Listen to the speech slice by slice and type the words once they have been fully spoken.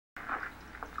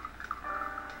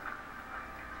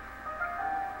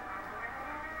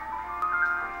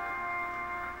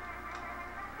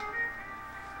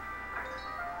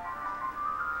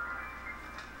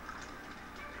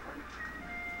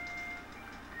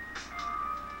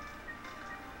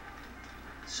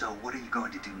So what are you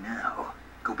going to do now?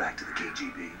 Go back to the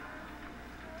KGB?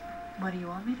 What do you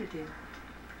want me to do?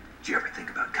 Did you ever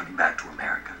think about coming back to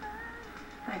America?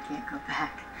 I can't go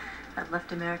back. I've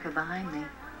left America behind me.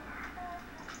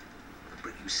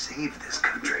 But you saved this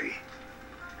country.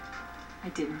 I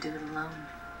didn't do it alone.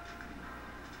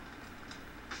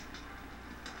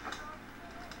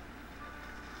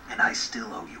 And I still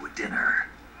owe you a dinner.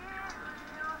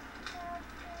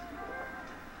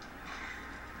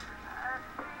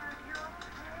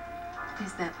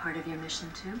 Is that part of your mission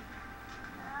too?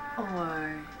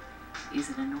 Or is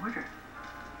it an order?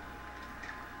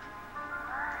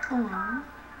 Or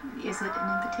is it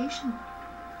an invitation?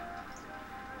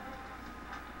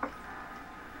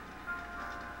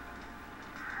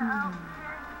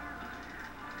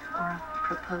 Or a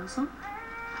proposal?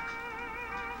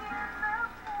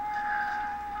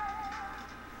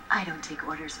 I don't take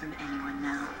orders from anyone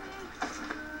now.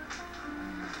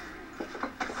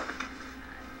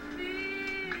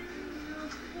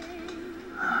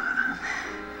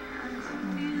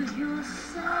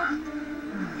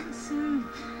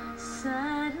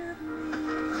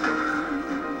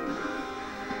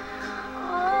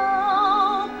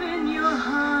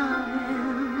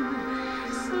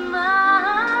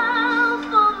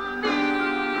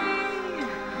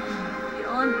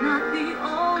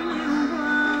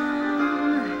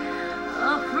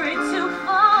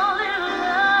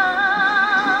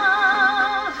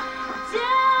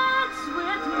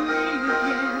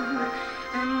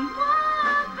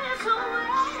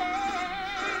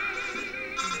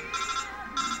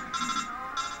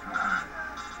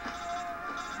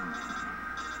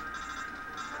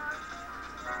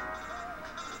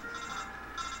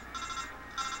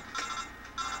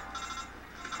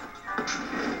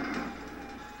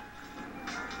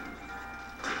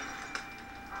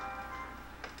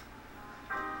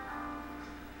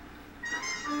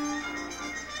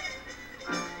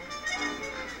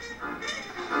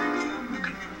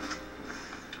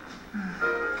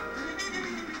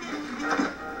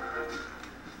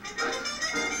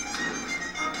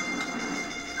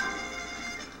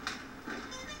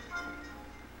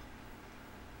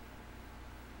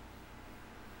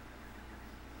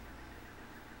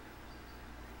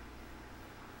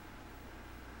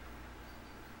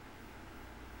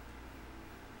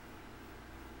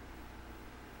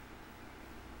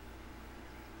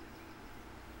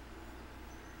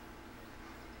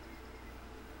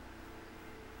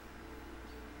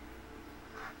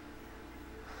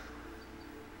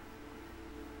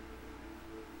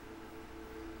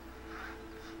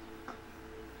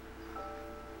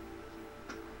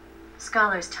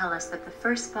 Scholars tell us that the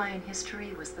first spy in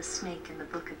history was the snake in the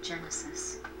book of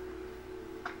Genesis.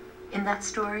 In that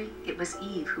story, it was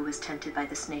Eve who was tempted by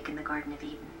the snake in the Garden of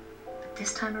Eden. But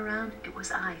this time around, it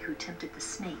was I who tempted the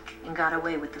snake and got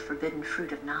away with the forbidden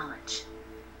fruit of knowledge.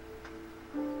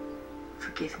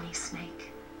 Forgive me,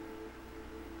 snake.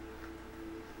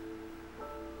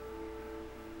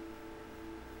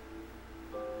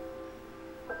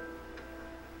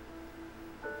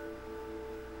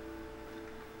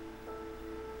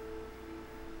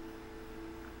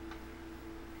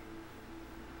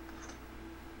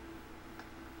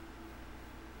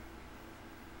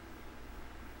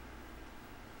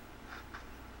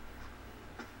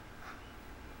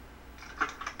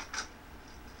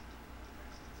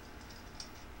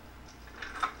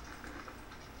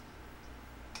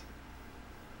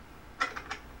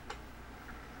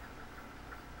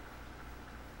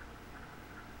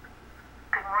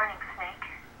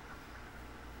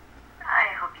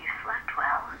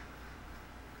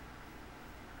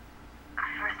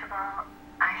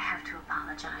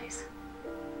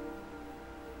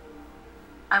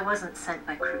 I wasn't sent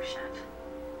by Khrushchev.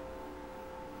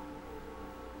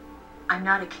 I'm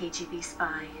not a KGB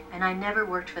spy, and I never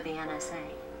worked for the NSA.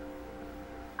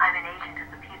 I'm an agent of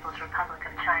the People's Republic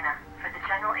of China for the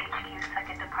General HQ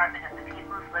 2nd Department of the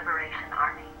People's Liberation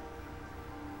Army.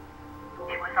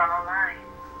 It was all a lie.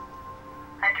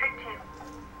 I tricked you.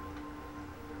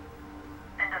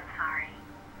 And I'm sorry.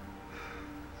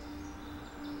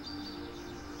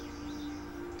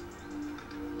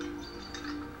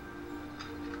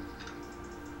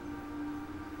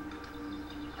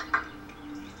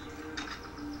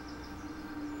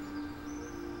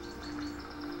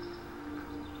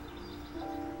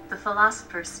 The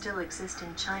philosophers still exist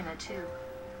in China, too.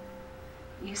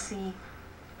 You see,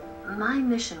 my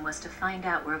mission was to find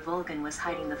out where Volgin was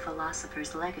hiding the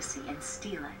philosopher's legacy and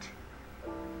steal it.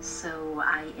 So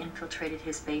I infiltrated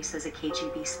his base as a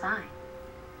KGB spy.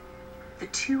 The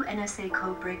two NSA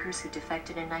codebreakers who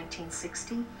defected in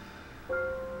 1960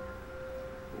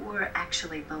 were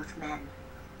actually both men.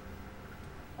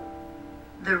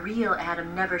 The real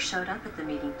Adam never showed up at the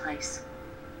meeting place,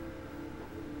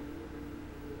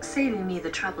 saving me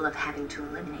the trouble of having to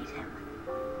eliminate him.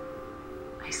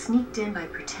 I sneaked in by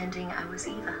pretending I was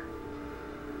Eva.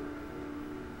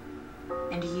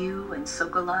 And you and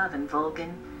Sokolov and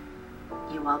Volgin,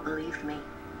 you all believed me.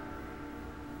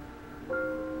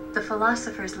 The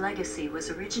philosopher's legacy was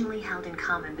originally held in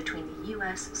common between the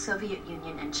US, Soviet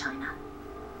Union, and China.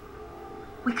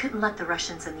 We couldn't let the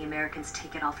Russians and the Americans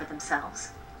take it all for themselves.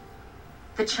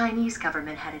 The Chinese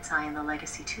government had its eye on the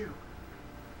legacy too.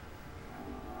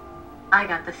 I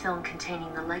got the film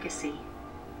containing the legacy,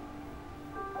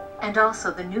 and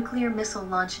also the nuclear missile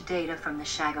launch data from the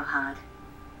Shagohod.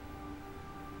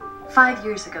 5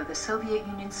 years ago, the Soviet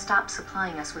Union stopped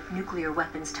supplying us with nuclear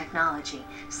weapons technology.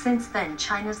 Since then,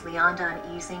 China's Liaodong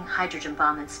and Yixing hydrogen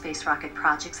bomb and space rocket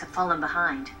projects have fallen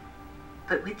behind.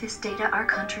 But with this data, our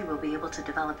country will be able to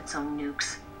develop its own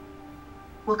nukes.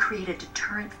 We'll create a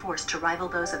deterrent force to rival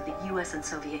those of the US and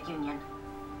Soviet Union.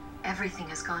 Everything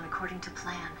has gone according to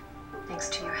plan, thanks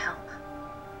to your help.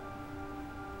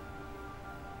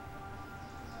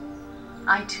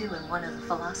 I too am one of the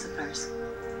philosophers.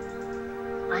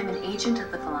 I'm an agent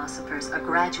of the philosophers, a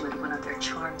graduate of one of their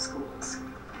charm schools.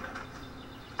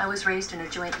 I was raised in a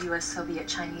joint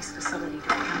US-Soviet-Chinese facility to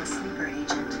become a sleeper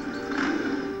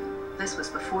agent. This was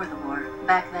before the war.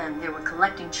 Back then, they were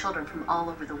collecting children from all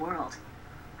over the world.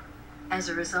 As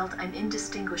a result, I'm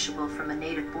indistinguishable from a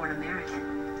native-born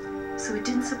American. So it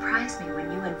didn't surprise me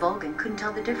when you and Volgin couldn't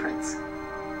tell the difference.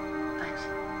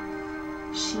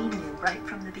 But she knew right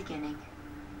from the beginning.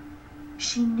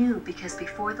 She knew because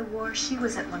before the war, she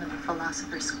was at one of the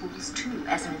philosopher's schools too,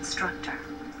 as an instructor.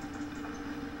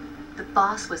 The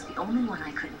boss was the only one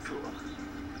I couldn't fool.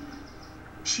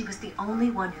 She was the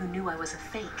only one who knew I was a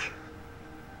fake.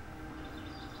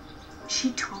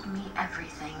 She told me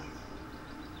everything.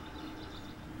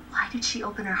 Why did she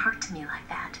open her heart to me like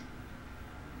that?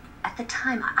 At the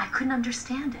time, I couldn't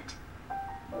understand it.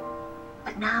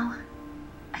 But now,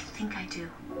 I think I do.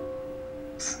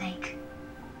 Snake.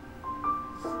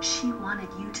 She wanted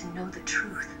you to know the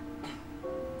truth.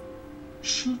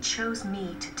 She chose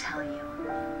me to tell you.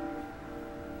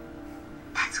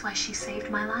 That's why she saved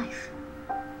my life.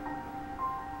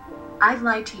 I've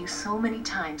lied to you so many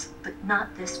times, but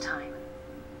not this time.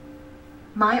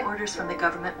 My orders from the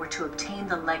government were to obtain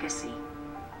the legacy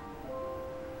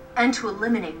and to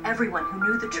eliminate everyone who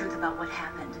knew the truth about what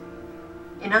happened.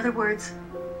 In other words,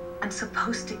 I'm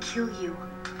supposed to kill you.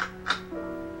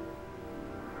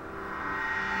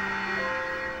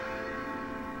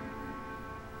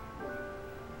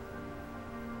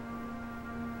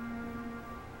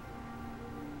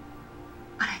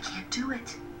 But I can't do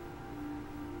it.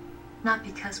 Not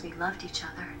because we loved each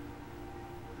other.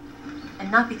 And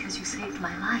not because you saved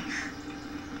my life.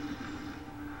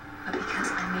 But because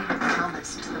I made a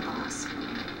promise to the boss.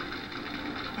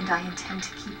 And I intend to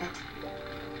keep it.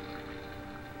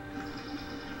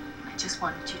 I just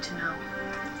wanted you to know.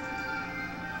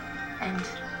 And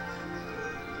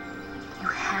you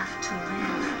have to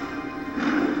live.